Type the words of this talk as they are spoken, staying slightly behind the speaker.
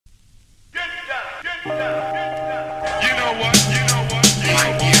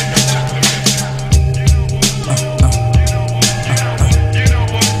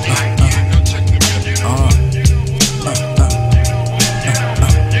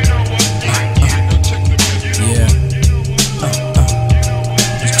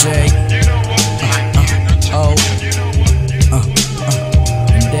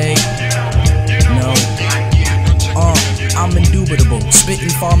I'm indubitable, spitting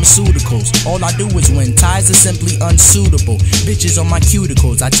pharmaceuticals. All I do is win, ties are simply unsuitable. Bitches on my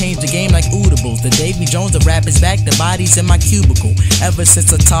cuticles, I change the game like Oodibles. The Davy Jones of rap is back, the body's in my cubicle. Ever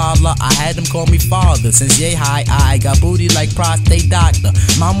since a toddler, I had them call me father. Since yay high, I got booty like prostate doctor.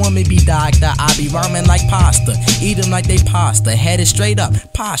 Mom want me be doctor, I be rhyming like pasta. Eat them like they pasta, headed straight up,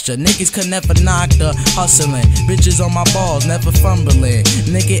 posture. Niggas could never knock the hustling. Bitches on my balls, never fumbling.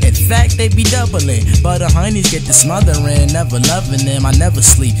 Nigga, in fact, they be doubling. But the honeys get the smothering, never loving them, I never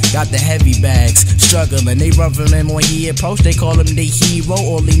sleep. Got the heavy bags, struggling. They run from him when he approach, they call him the hero.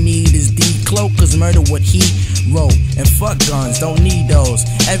 All they need is decloak, cause murder what he wrote. And fuck guns, don't need those.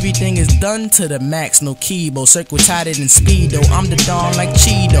 Everything is done to the max, no keyboard. Circle tighter than Speedo, I'm the dawn like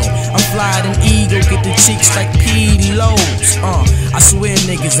Cheeto. I'm fly than Eagle, get the cheeks like P-Lows. I swear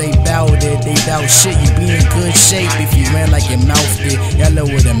niggas ain't bout it, they bout shit. You be in good shape if you ran like your mouth did. Yellow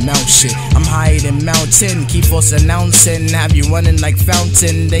with a mouth shit. I'm higher than mountain, keep us announcing. Have you running like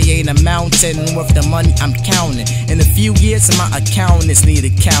fountain, they ain't a mountain worth the money I'm counting. In a few years my accountants need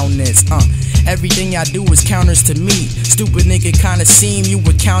accountants. Everything I do is counters to me. Stupid nigga kinda seem you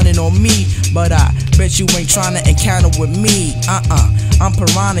were counting on me, but I bet you ain't tryna encounter with me. I'm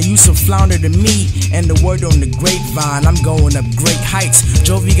piranha, you some flounder to me. And the word on the grapevine, I'm going up great heights.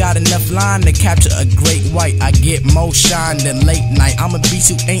 Jovi got enough line to capture a great white. I get more shine than late night. I'm a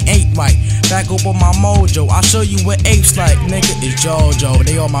beast who ain't ate right. Back up on my mojo, I'll show you what apes like. Nigga, it's JoJo,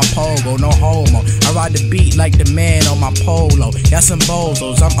 they on my pogo, no homo. I ride the beat like the man on my polo. Got some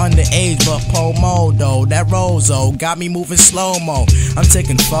bozos, I'm underage but Pomodo. That Rozo got me moving slow-mo. I'm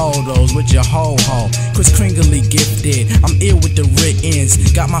taking photos with your ho-ho. Chris Kringley gifted, I'm ill with the written.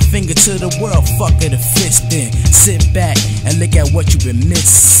 Got my finger to the world, fuck it, a fist in. Sit back and look at what you been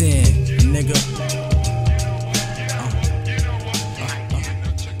missing, nigga.